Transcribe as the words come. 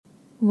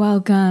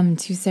Welcome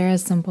to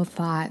Sarah's Simple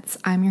Thoughts.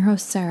 I'm your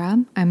host,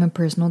 Sarah. I'm a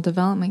personal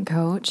development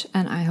coach,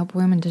 and I help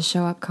women to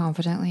show up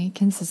confidently,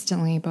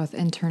 consistently, both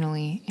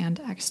internally and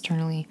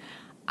externally.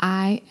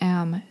 I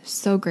am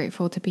so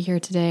grateful to be here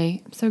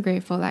today. I'm so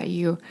grateful that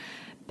you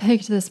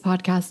picked this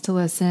podcast to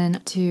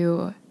listen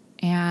to,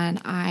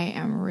 and I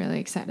am really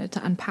excited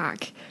to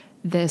unpack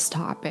this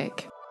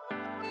topic.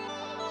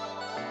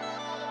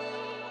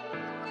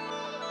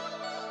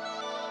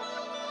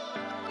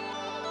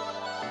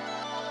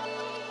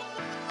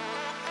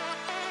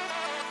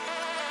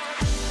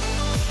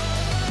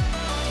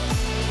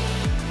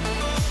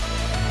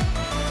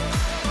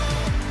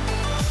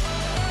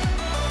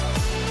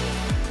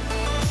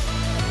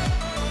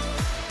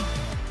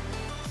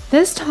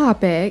 This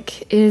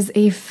topic is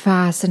a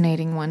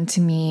fascinating one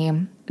to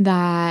me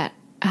that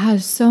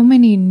has so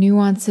many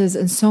nuances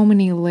and so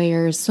many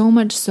layers, so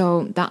much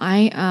so that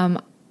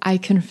I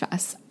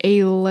confess,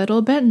 a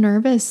little bit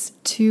nervous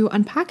to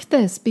unpack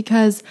this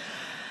because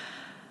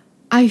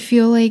I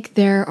feel like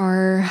there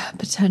are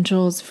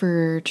potentials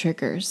for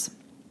triggers.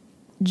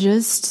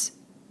 Just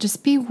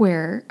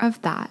beware of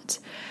that.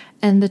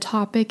 And the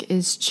topic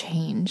is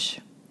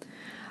change.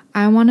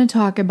 I want to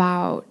talk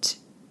about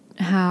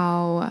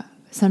how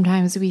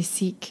sometimes we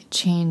seek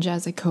change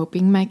as a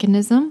coping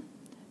mechanism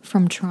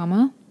from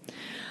trauma.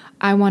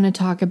 I want to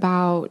talk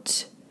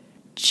about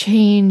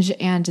change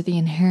and the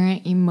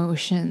inherent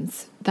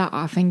emotions that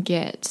often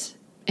get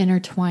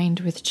intertwined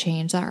with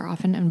change, that are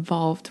often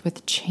involved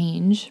with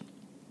change.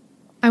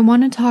 I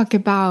want to talk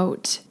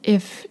about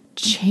if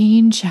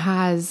change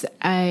has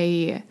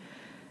a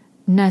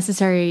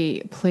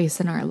necessary place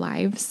in our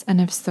lives,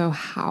 and if so,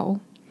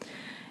 how.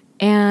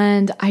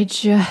 And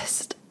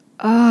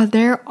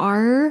there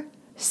are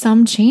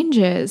some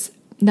changes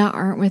that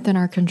aren't within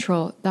our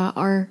control that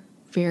are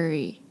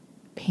very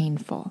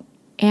painful.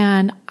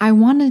 And I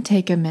want to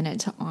take a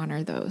minute to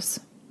honor those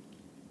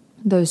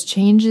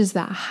changes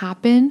that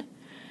happen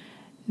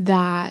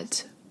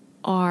that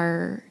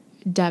are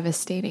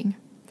devastating.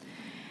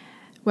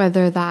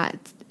 Whether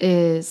that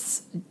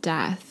is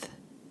death,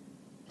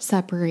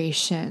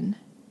 separation,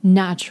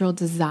 natural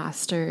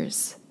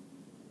disasters,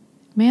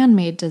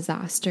 man-made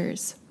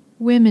disasters,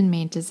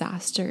 women-made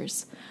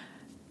disasters,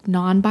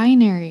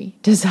 non-binary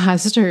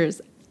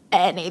disasters,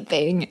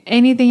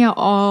 anything at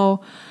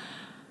all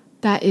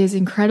that is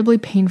incredibly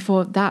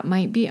painful, that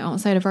might be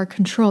outside of our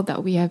control,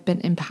 that we have been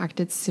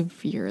impacted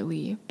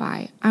severely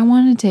by. I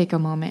want to take a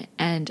moment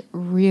and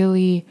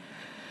really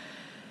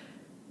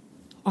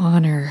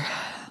honor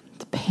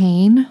the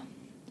pain,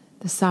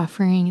 the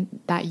suffering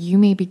that you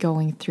may be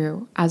going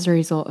through as a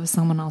result of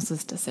someone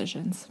else's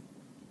decisions.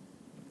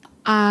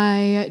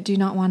 I do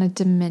not want to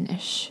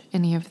diminish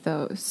any of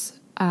those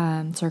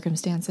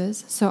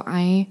circumstances. So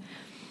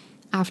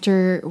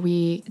after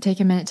we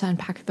take a minute to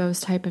unpack those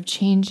type of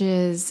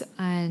changes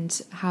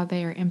and how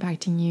they are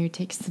impacting you,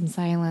 take some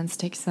silence,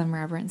 take some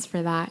reverence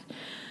for that.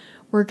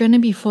 We're going to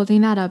be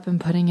folding that up and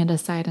putting it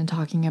aside and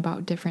talking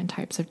about different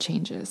types of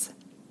changes.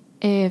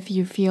 If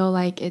you feel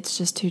like it's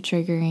just too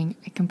triggering,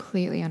 I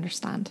completely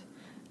understand.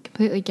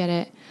 Completely get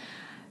it.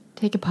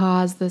 Take a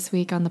pause this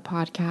week on the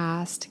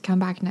podcast. Come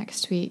back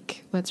next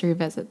week. Let's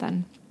revisit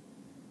then.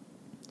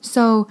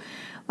 So,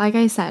 like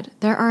I said,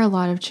 there are a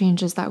lot of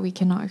changes that we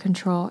cannot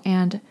control.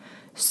 And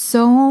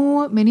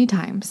so many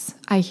times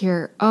I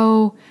hear,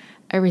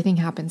 everything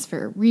happens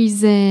for a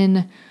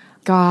reason.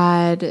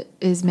 God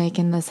is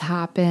making this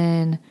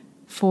happen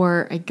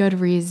for a good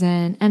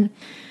reason. And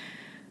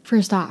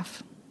first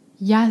off,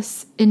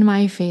 yes, in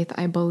my faith,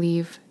 I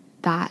believe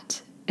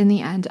that in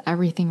the end,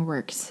 everything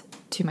works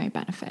to my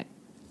benefit.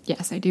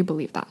 Yes, I do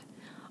believe that.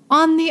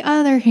 On the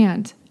other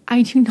hand,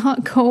 I do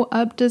not go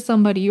up to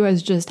somebody who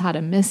has just had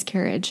a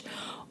miscarriage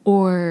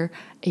or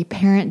a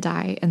parent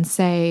die and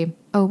say,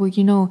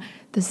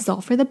 this is all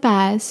for the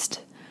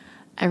best.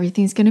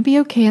 Everything's going to be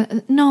okay.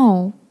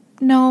 No.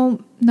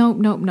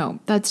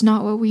 That's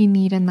not what we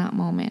need in that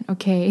moment,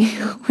 okay?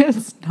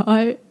 It's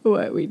not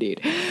what we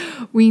need.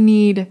 We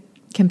need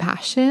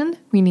compassion.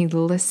 We need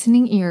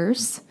listening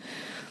ears.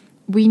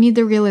 We need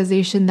the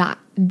realization that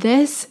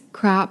this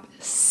crap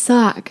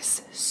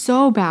sucks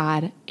so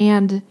bad,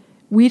 and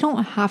we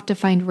don't have to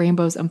find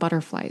rainbows and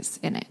butterflies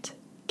in it,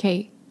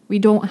 okay? We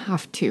don't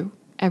have to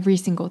every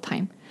single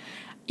time.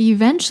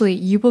 Eventually,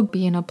 you will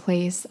be in a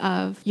place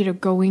of,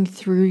 going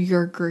through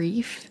your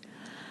grief,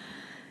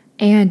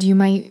 and you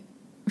might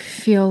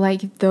feel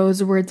like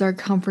those words are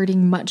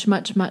comforting much,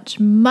 much, much,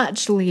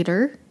 much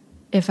later,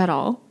 if at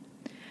all.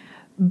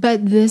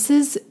 But this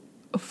is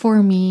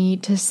for me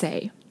to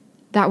say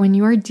that when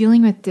you are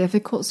dealing with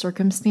difficult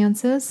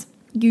circumstances,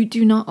 you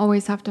do not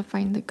always have to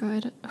find the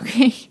good,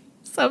 okay?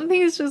 Some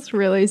things just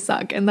really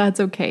suck, and that's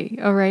okay,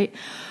 all right?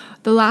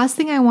 The last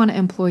thing I want to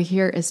employ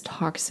here is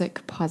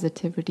toxic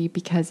positivity,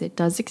 because it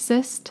does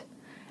exist,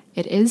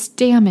 it is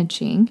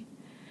damaging,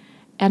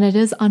 and it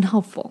is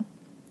unhelpful.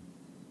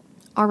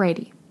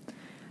 Alrighty,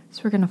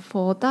 so we're going to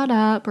fold that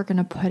up, we're going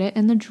to put it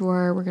in the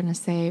drawer, we're going to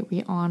say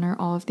we honor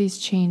all of these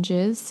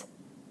changes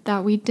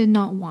that we did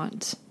not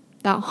want,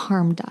 that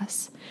harmed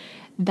us,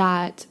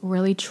 that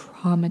really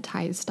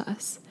traumatized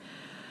us.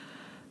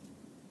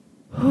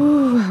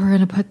 We're going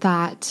to put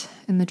that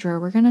in the drawer.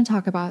 We're going to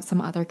talk about some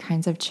other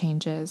kinds of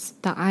changes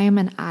that I am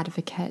an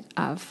advocate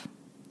of.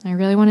 I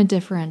really want to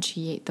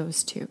differentiate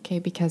those two, okay?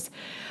 Because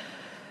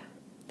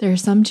there are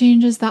some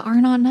changes that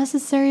are not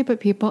necessary, but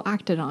people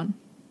acted on.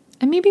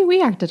 And maybe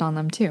we acted on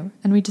them too,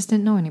 and we just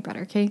didn't know any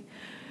better, okay?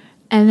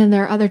 And then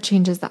there are other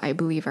changes that I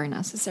believe are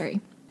necessary.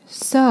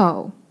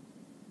 So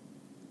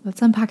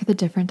let's unpack the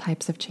different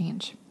types of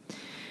change.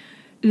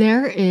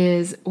 There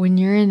is when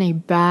you're in a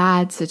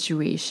bad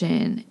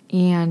situation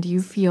and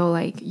you feel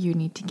like you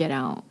need to get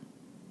out.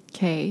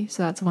 Okay,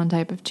 so that's one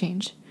type of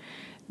change.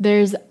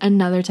 There's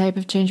another type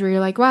of change where you're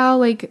like, wow,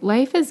 like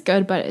life is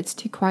good, but it's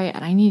too quiet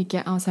and I need to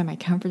get outside my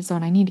comfort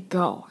zone. I need to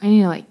go. I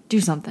need to like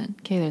do something.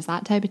 Okay, there's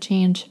that type of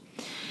change.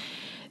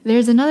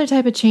 There's another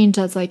type of change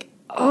that's like,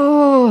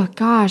 oh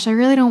gosh, I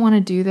really don't want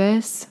to do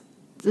this.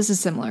 This is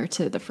similar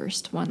to the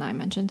first one that I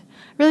mentioned.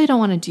 I really don't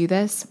want to do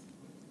this,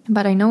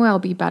 but I know I'll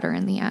be better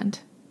in the end,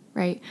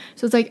 right?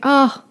 So it's like,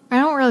 oh, I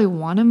don't really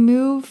want to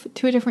move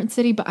to a different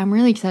city, but I'm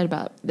really excited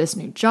about this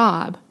new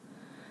job.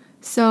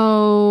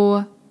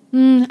 So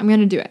I'm going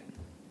to do it.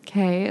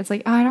 Okay. It's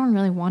like, oh, I don't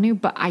really want to,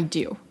 but I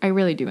do. I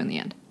really do in the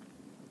end.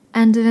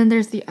 And then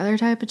there's the other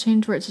type of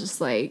change where it's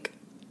just like,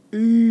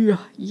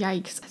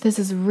 yikes. This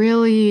is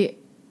really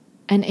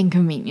an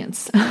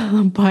inconvenience,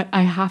 but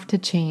I have to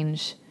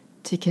change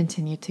to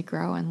continue to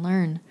grow and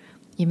learn,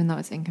 even though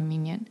it's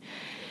inconvenient.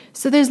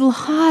 So there's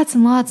lots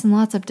and lots and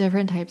lots of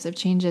different types of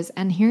changes.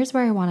 And here's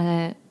where I want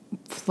to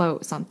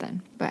float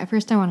something. But at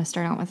first I want to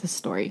start out with a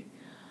story.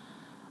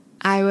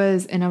 I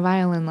was in a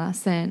violin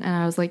lesson and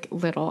I was like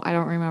little. I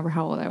don't remember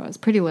how old I was.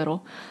 Pretty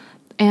little.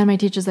 And my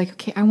teacher's like,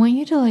 okay, I want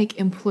you to like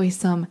employ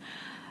some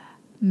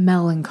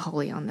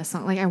melancholy on this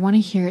song. Like I want to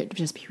hear it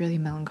just be really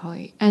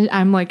melancholy. And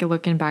I'm like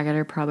looking back at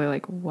her probably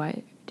like,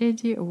 what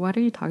are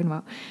you talking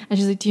about? And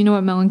she's like, do you know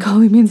what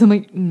melancholy means? I'm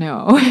like,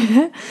 no.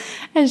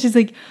 And she's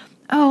like,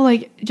 oh,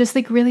 like just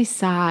like really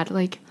sad.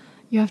 Like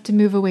you have to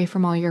move away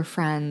from all your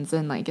friends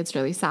and like it's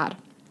really sad.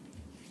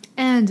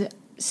 And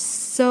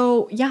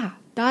so yeah,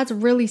 that's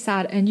really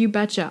sad. And you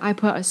betcha I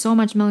put so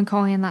much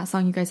melancholy in that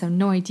song. You guys have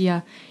no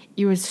idea.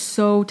 It was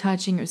so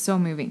touching. It was so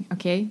moving.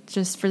 Okay.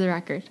 Just for the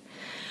record.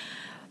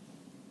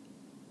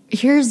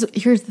 Here's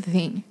the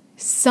thing.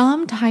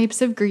 Some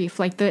types of grief,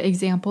 like the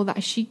example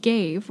that she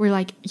gave, were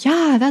like,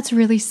 yeah, that's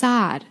really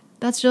sad.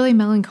 That's really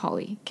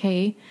melancholy.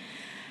 Okay.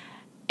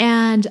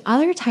 And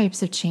other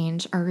types of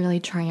change are really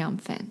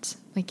triumphant.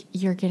 Like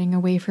you're getting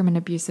away from an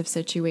abusive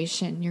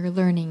situation. You're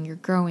learning, you're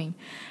growing.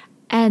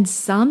 And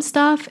some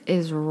stuff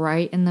is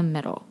right in the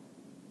middle.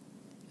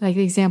 Like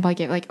the example I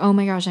gave, like, oh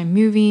my gosh, I'm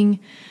moving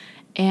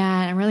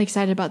and I'm really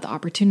excited about the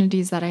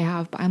opportunities that I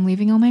have, but I'm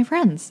leaving all my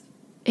friends.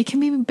 It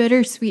can be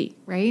bittersweet,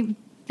 right?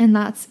 And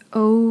that's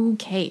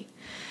okay.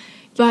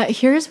 But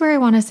here's where I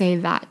want to say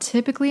that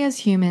typically as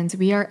humans,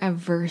 we are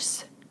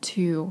averse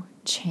to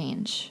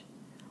change.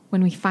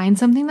 When we find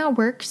something that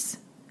works,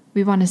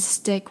 we want to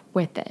stick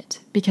with it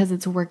because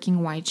it's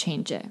working. Why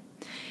change it?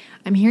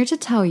 I'm here to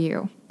tell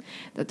you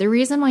that the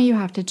reason why you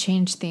have to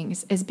change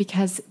things is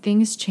because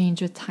things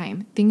change with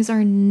time. Things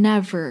are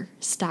never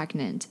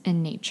stagnant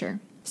in nature.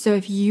 So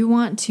if you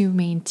want to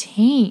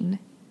maintain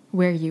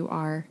where you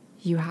are,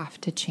 you have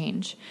to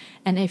change.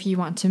 And if you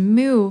want to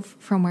move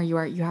from where you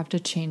are, you have to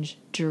change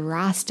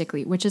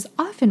drastically, which is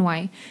often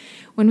why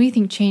when we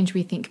think change,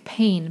 we think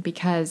pain,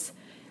 because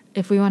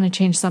if we want to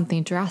change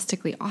something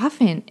drastically,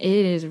 often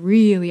it is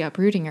really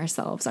uprooting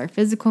ourselves, our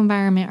physical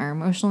environment, our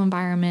emotional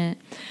environment,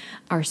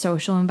 our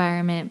social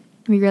environment.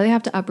 We really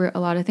have to uproot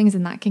a lot of things,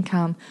 and that can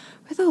come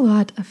with a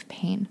lot of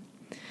pain.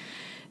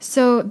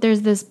 So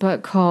there's this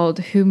book called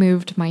Who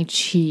Moved My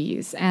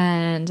Cheese,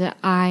 and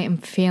I am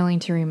failing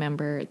to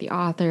remember the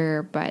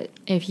author, but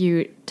if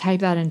you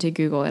type that into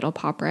Google, it'll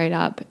pop right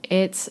up.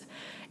 It's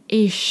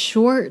a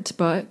short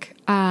book.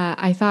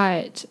 I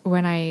thought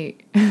when I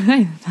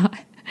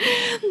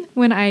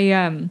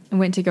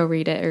went to go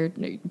read it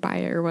or buy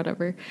it or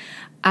whatever,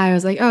 I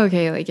was like, oh,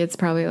 okay, like it's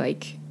probably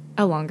like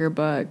a longer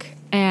book.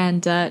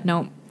 And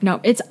no,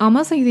 it's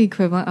almost like the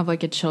equivalent of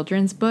like a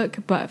children's book,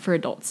 but for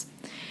adults.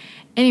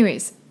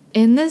 Anyways,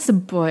 in this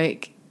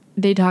book,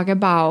 they talk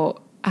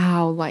about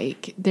how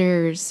like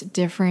there's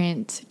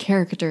different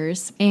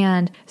characters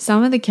and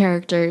some of the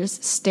characters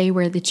stay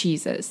where the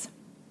cheese is.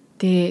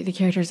 The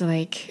characters are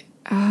like,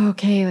 oh,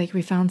 okay, like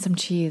we found some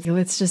cheese.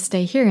 Let's just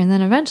stay here. And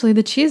then eventually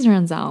the cheese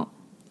runs out.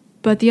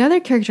 But the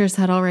other characters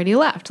had already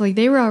left. Like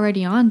they were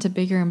already on to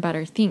bigger and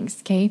better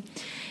things, okay?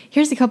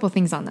 Here's a couple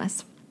things on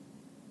this.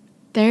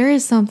 There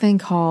is something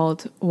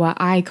called what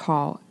I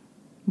call,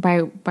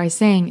 by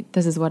saying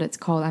this is what it's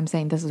called, I'm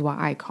saying this is what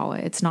I call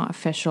it. It's not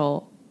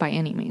official by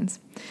any means.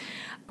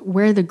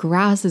 Where the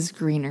grass is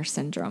greener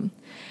syndrome.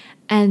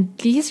 And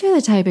these are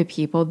the type of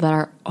people that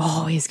are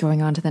always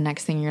going on to the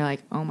next thing. You're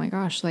like, oh my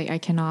gosh, like I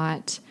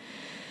cannot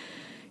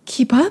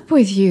keep up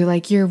with you.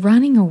 Like you're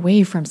running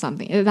away from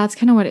something. That's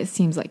kind of what it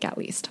seems like, at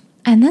least.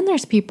 And then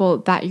there's people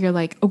that you're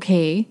like,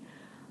 okay,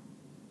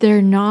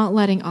 they're not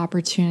letting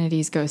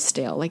opportunities go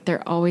stale. Like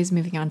they're always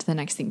moving on to the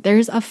next thing.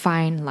 There's a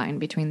fine line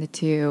between the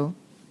two.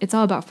 It's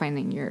all about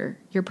finding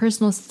your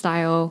personal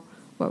style,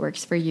 what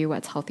works for you,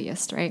 what's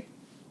healthiest, right?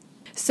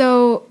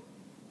 So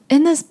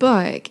in this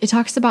book, it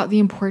talks about the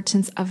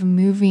importance of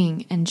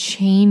moving and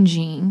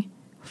changing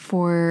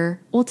for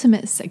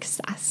ultimate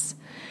success.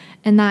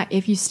 And that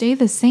if you stay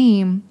the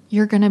same,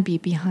 you're going to be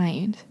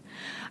behind.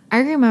 I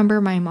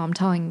remember my mom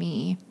telling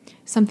me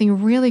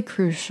something really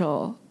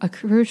crucial, a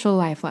crucial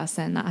life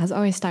lesson that has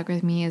always stuck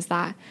with me is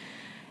that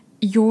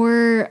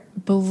your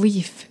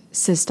belief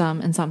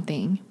system in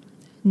something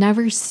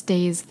never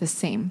stays the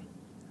same.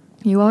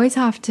 You always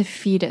have to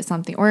feed it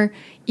something, or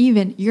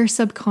even you're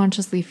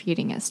subconsciously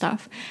feeding it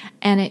stuff,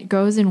 and it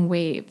goes in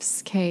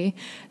waves, okay?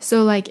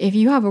 So like if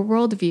you have a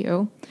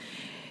worldview,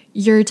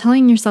 you're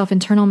telling yourself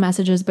internal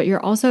messages, but you're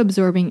also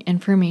absorbing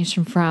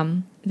information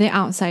from the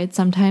outside,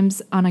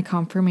 sometimes on a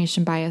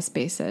confirmation bias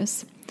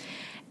basis.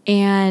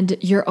 And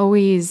you're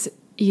always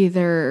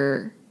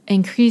either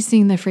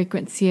increasing the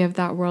frequency of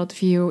that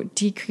worldview,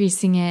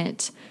 decreasing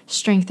it,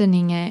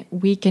 strengthening it,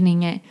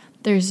 weakening it.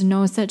 There's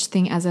no such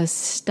thing as a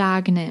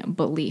stagnant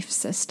belief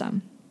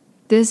system.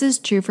 This is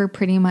true for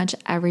pretty much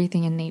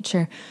everything in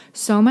nature,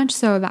 so much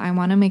so that I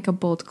want to make a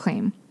bold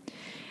claim.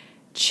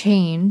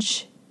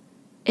 Change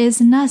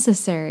is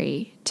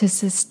necessary to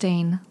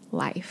sustain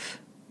life.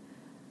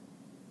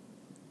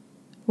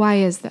 Why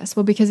is this?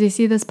 Well, because we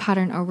see this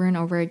pattern over and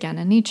over again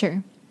in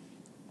nature.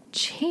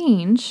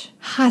 Change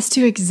has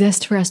to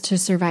exist for us to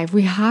survive.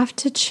 We have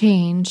to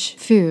change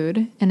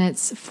food in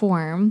its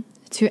form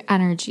to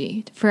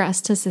energy for us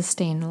to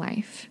sustain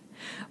life.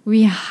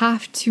 We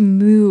have to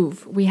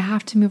move. We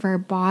have to move our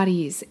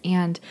bodies,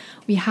 and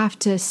we have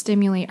to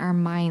stimulate our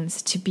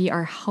minds to be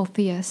our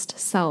healthiest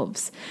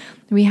selves.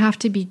 We have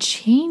to be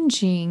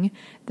changing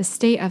the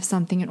state of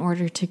something in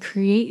order to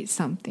create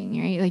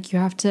something, right? Like you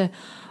have to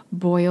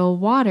boil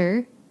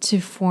water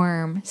to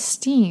form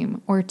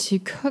steam or to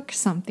cook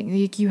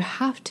something. Like you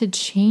have to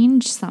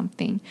change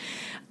something.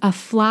 A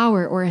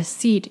flower or a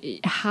seed,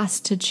 it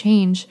has to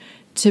change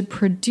to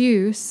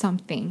produce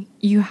something.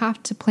 You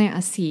have to plant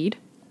a seed.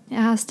 It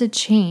has to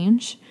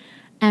change,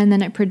 and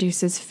then it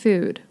produces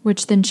food,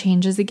 which then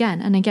changes again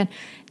and again.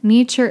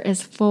 Nature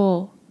is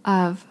full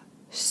of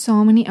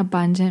so many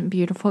abundant,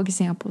 beautiful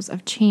examples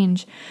of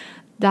change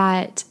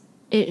that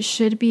it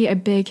should be a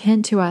big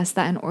hint to us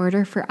that in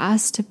order for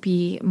us to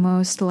be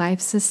most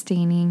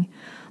life-sustaining,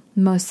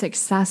 most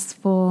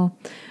successful,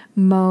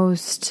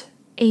 most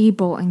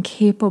able and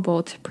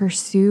capable to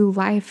pursue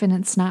life in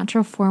its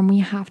natural form, we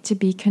have to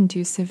be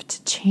conducive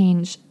to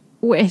change,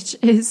 which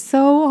is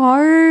so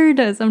hard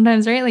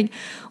sometimes, right? Like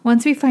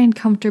once we find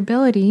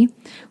comfortability,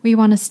 we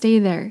want to stay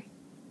there.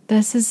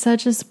 This is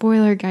such a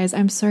spoiler, guys.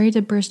 I'm sorry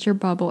to burst your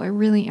bubble. I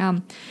really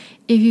am.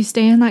 If you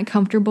stay in that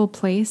comfortable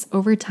place,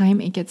 over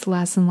time, it gets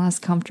less and less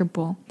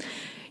comfortable.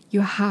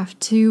 You have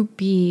to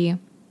be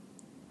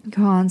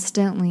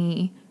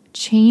constantly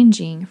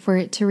changing for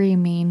it to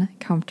remain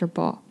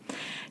comfortable.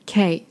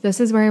 Okay, this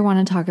is where I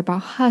want to talk about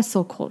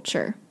hustle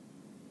culture.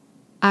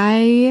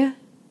 I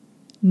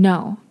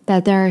know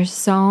that there are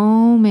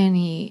so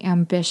many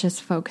ambitious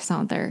folks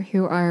out there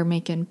who are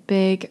making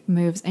big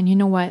moves. And you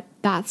know what?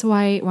 That's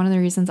why one of the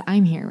reasons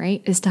I'm here,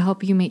 right? Is to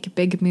help you make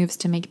big moves,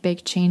 to make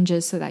big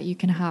changes so that you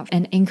can have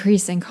an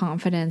increase in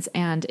confidence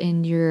and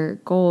in your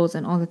goals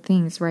and all the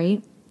things,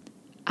 right?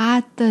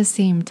 At the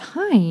same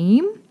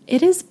time,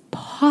 it is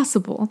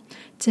possible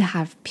to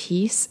have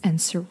peace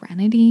and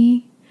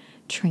serenity,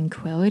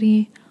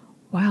 tranquility,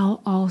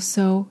 while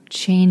also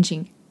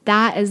changing.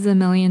 That is the $1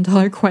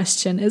 million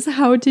question, is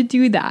how to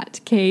do that.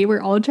 Okay. We're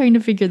all trying to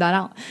figure that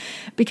out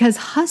because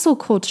hustle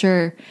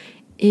culture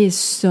is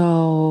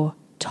so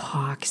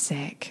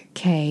toxic.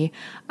 Okay.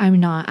 I'm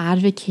not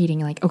advocating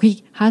like,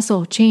 okay,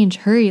 hustle, change,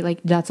 hurry.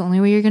 Like that's the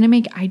only way you're going to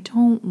make it. I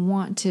don't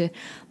want to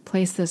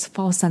place this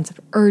false sense of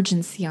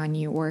urgency on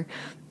you or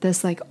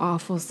this like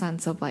awful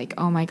sense of like,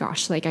 oh my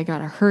gosh, like I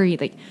gotta hurry.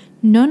 Like,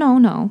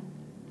 no.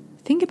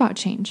 Think about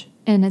change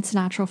in its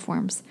natural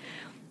forms.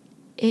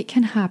 It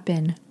can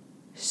happen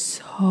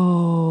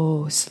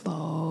so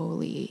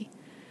slowly.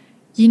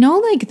 You know,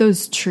 like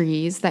those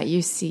trees that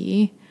you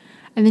see,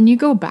 and then you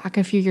go back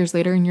a few years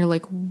later and you're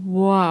like,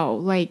 whoa,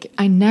 like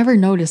I never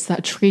noticed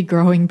that tree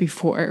growing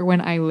before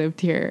when I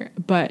lived here,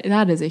 but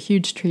that is a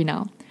huge tree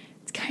now.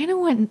 It's kind of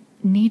what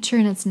nature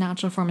in its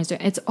natural form is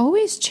doing. It's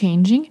always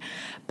changing,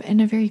 but in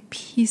a very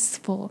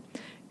peaceful,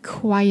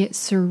 quiet,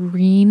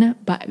 serene,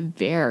 but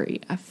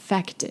very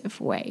effective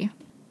way.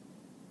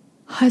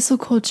 Hustle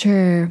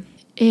culture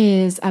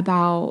is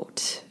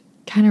about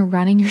kind of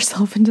running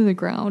yourself into the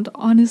ground,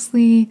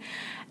 honestly.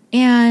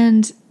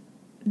 And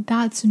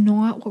that's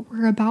not what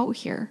we're about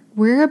here.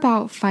 We're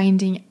about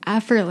finding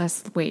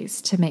effortless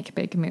ways to make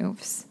big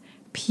moves,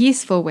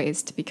 peaceful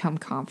ways to become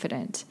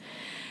confident.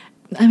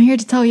 I'm here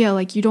to tell you,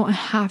 like, you don't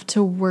have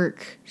to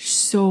work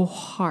so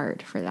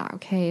hard for that,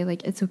 okay?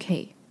 Like, it's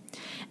okay.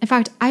 In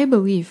fact, I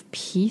believe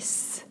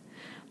peace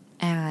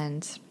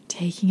and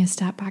taking a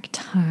step back,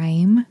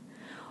 time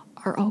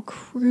are all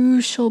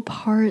crucial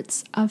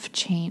parts of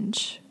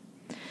change.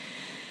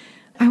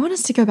 I want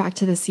us to go back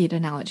to the seed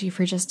analogy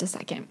for just a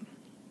second.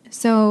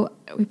 So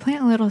we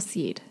plant a little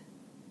seed.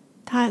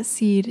 That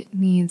seed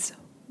needs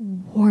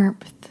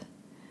warmth,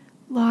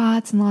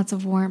 lots and lots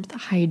of warmth,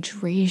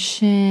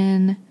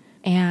 hydration,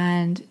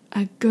 and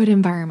a good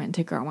environment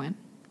to grow in.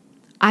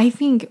 I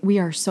think we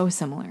are so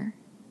similar.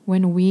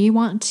 When we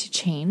want to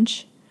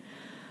change,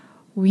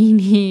 we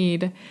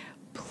need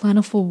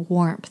plentiful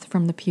warmth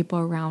from the people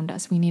around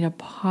us. We need a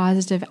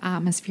positive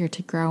atmosphere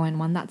to grow in,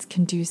 one that's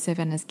conducive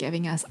and is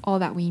giving us all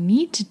that we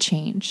need to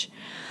change.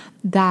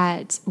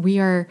 That we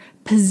are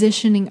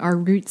positioning our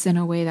roots in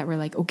a way that we're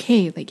like,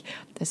 okay, like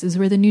this is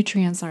where the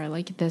nutrients are.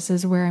 Like this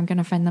is where I'm going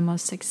to find the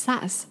most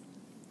success.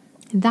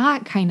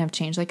 That kind of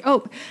change, like,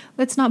 oh,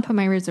 let's not put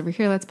my roots over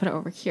here. Let's put it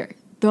over here.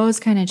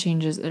 Those kind of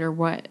changes are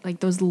what,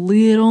 like those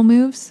little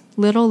moves,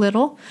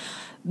 little,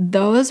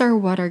 those are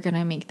what are going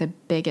to make the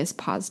biggest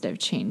positive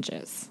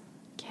changes.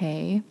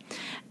 Okay.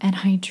 And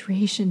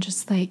hydration,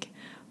 just like,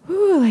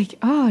 ooh, like,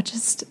 oh,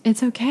 just,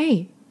 it's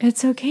okay.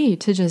 It's okay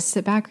to just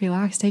sit back,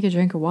 relax, take a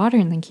drink of water,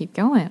 and then keep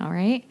going. All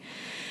right.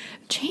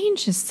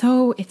 Change is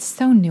it's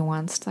so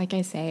nuanced. Like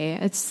I say,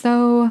 it's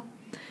so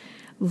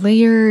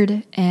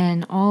layered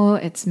in all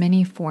its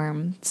many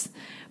forms.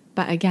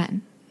 But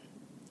again,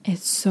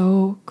 it's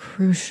so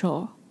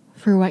crucial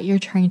for what you're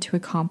trying to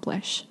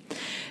accomplish.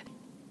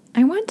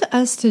 I want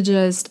us to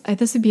this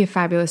would be a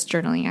fabulous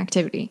journaling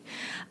activity,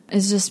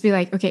 is just be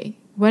like, okay,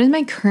 what is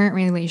my current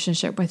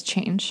relationship with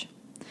change?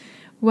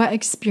 What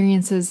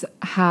experiences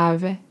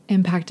have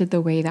impacted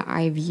the way that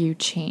I view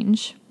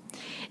change?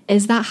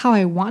 Is that how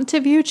I want to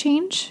view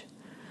change?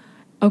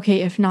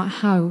 Okay, if not,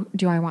 how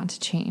do I want to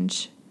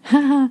change?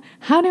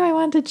 How do I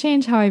want to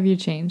change how I view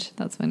change?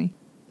 That's funny.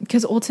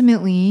 Because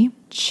ultimately,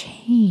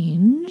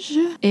 change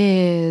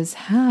is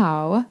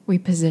how we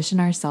position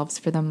ourselves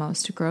for the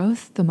most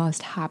growth, the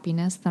most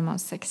happiness, the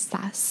most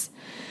success,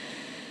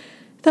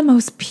 the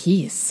most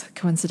peace,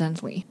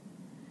 coincidentally.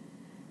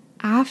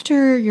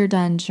 After you're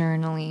done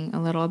journaling a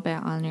little bit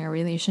on your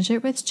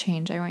relationship with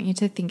change, I want you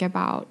to think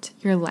about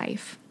your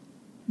life.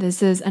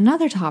 This is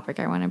another topic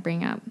I want to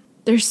bring up.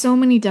 There's so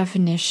many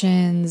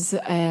definitions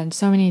and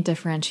so many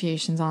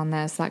differentiations on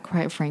this that,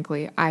 quite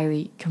frankly,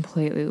 I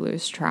completely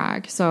lose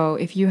track. So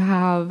if you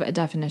have a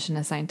definition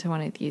assigned to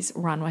one of these,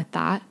 run with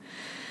that.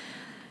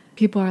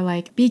 People are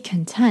like, be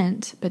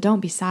content, but don't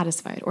be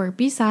satisfied, or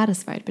be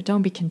satisfied, but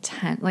don't be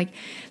content. Like,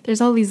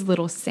 there's all these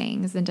little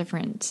sayings and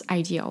different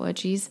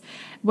ideologies.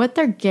 What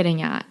they're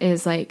getting at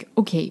is like,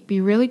 okay, be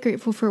really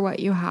grateful for what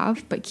you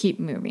have, but keep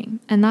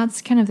moving. And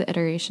that's kind of the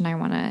iteration I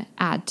want to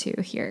add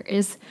to here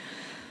is,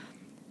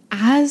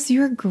 as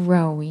you're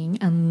growing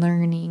and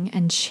learning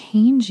and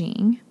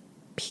changing,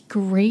 be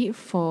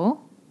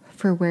grateful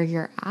for where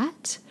you're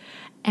at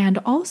and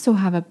also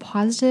have a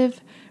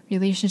positive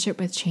relationship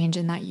with change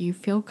in that you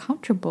feel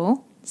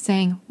comfortable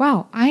saying,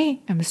 wow, I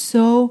am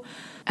so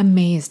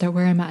amazed at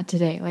where I'm at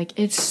today. Like,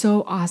 it's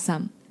so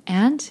awesome.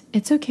 And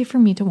it's okay for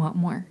me to want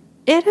more.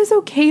 It is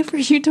okay for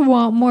you to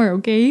want more,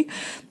 okay?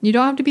 You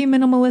don't have to be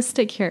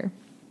minimalistic here.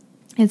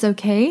 It's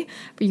okay,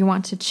 but you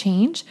want to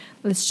change.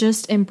 Let's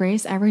just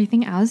embrace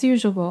everything as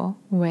usual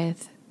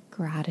with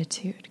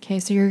gratitude. Okay,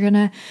 so you're going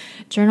to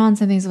journal on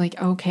some things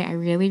like, okay, I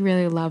really,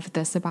 really love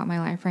this about my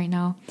life right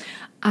now.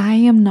 I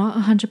am not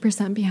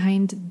 100%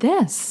 behind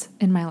this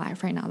in my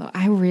life right now, though.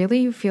 I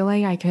really feel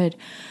like I could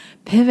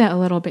pivot a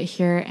little bit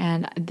here,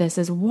 and this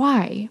is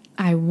why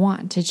I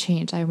want to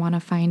change. I want to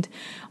find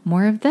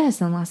more of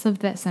this and less of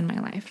this in my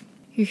life.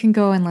 You can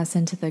go and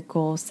listen to the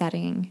goal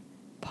setting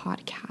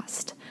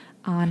podcast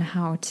on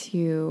how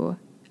to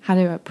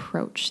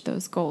approach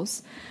those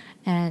goals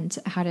and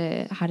how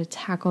to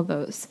tackle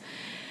those.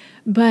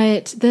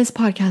 But this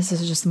podcast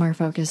is just more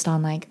focused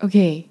on like,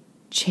 okay,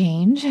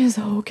 change is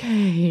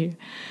okay.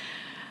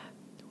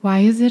 Why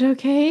is it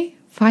okay?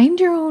 Find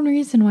your own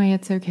reason why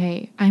it's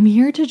okay. I'm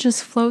here to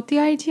just float the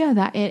idea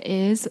that it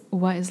is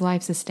what is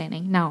life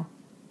sustaining. Now,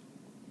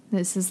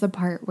 this is the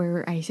part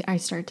where I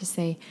start to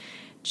say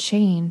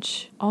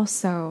change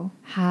also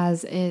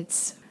has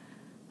its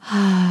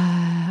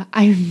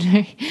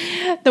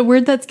the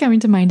word that's coming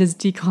to mind is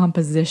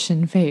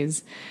decomposition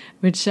phase,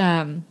 which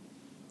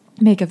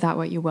make of that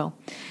what you will.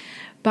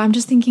 But I'm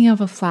just thinking of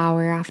a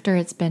flower after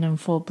it's been in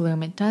full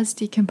bloom. It does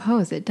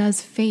decompose. It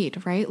does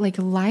fade, right? Like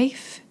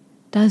life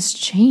does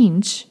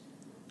change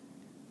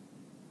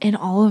in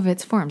all of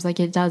its forms. Like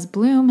it does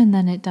bloom and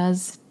then it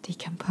does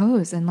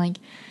decompose. And like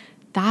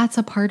that's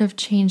a part of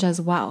change as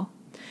well.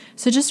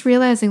 So just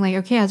realizing like,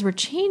 okay, as we're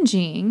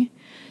changing,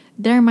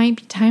 there might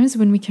be times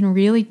when we can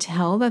really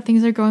tell that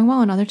things are going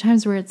well and other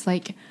times where it's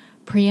like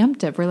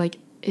preemptive. We're like,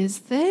 is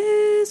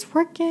this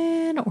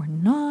working or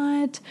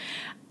not?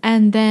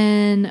 And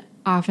then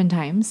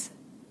oftentimes,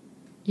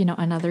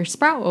 another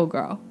sprout will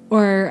grow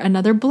or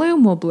another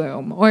bloom will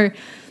bloom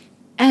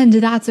and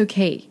that's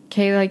okay.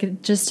 Okay.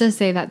 Like just to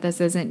say that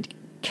this isn't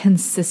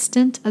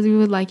consistent as we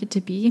would like it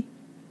to be.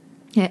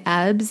 It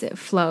ebbs, it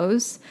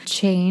flows.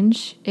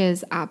 Change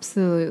is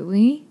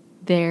absolutely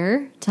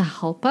there to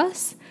help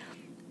us.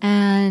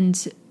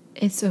 And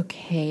it's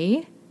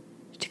okay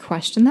to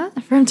question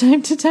that from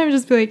time to time.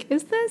 Just be like,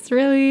 is this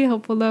really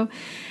helpful though?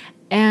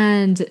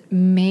 And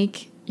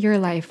make your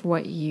life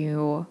what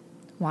you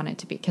want it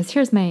to be. Because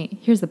here's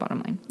the bottom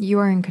line. You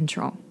are in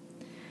control.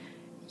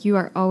 You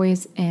are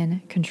always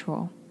in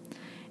control.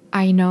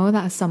 I know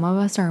that some of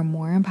us are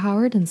more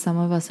empowered and some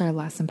of us are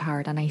less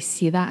empowered. And I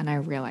see that and I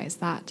realize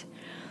that.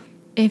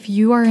 If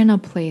you are in a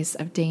place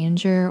of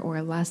danger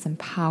or less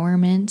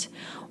empowerment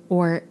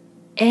or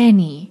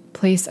any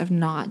place of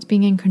not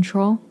being in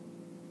control,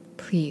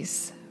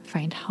 please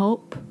find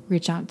help,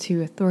 reach out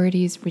to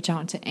authorities, reach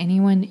out to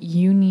anyone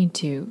you need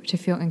to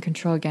feel in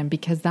control again,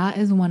 because that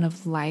is one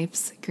of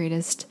life's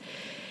greatest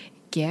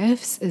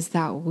gifts, is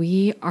that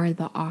we are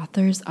the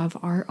authors of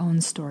our own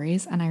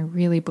stories. And I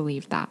really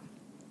believe that.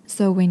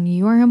 So when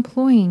you are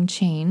employing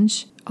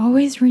change,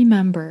 always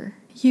remember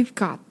you've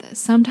got this.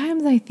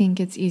 Sometimes I think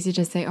it's easy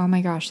to say, oh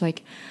my gosh,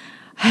 like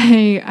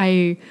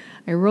I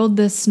rolled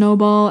this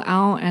snowball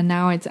out and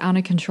now it's out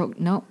of control.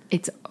 No,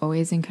 it's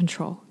always in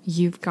control.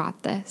 You've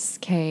got this,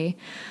 okay?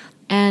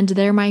 And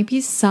there might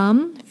be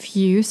some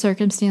few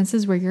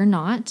circumstances where you're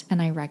not,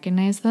 and I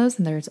recognize those,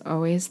 and there's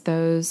always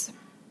those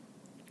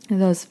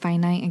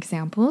finite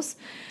examples.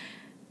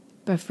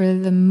 But for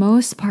the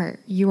most part,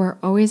 you are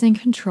always in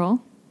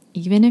control.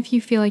 Even if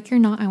you feel like you're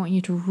not, I want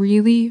you to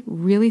really,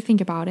 really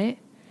think about it.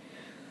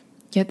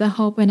 Get the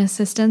help and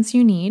assistance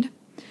you need,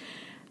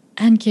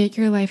 and get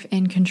your life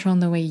in control in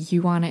the way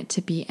you want it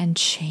to be, and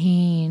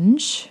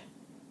change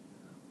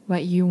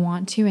what you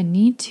want to and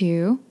need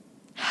to,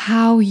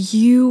 how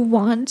you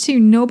want to.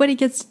 Nobody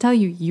gets to tell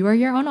you. You are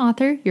your own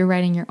author. You're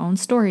writing your own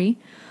story.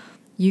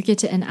 You get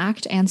to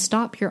enact and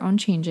stop your own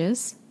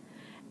changes.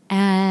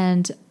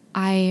 And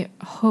I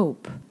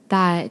hope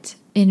that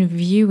in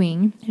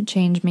viewing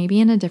change, maybe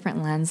in a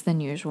different lens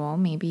than usual,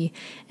 maybe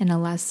in a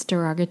less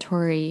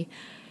derogatory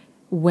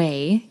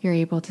way, you're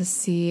able to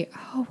see,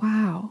 oh,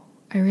 wow,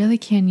 I really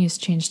can use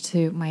change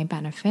to my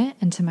benefit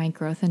and to my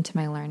growth and to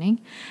my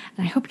learning.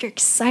 And I hope you're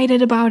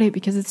excited about it,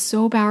 because it's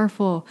so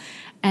powerful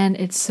and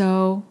it's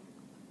so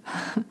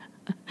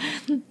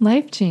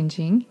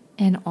life-changing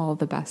in all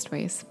the best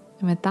ways.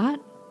 And with that,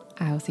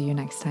 I will see you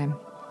next time.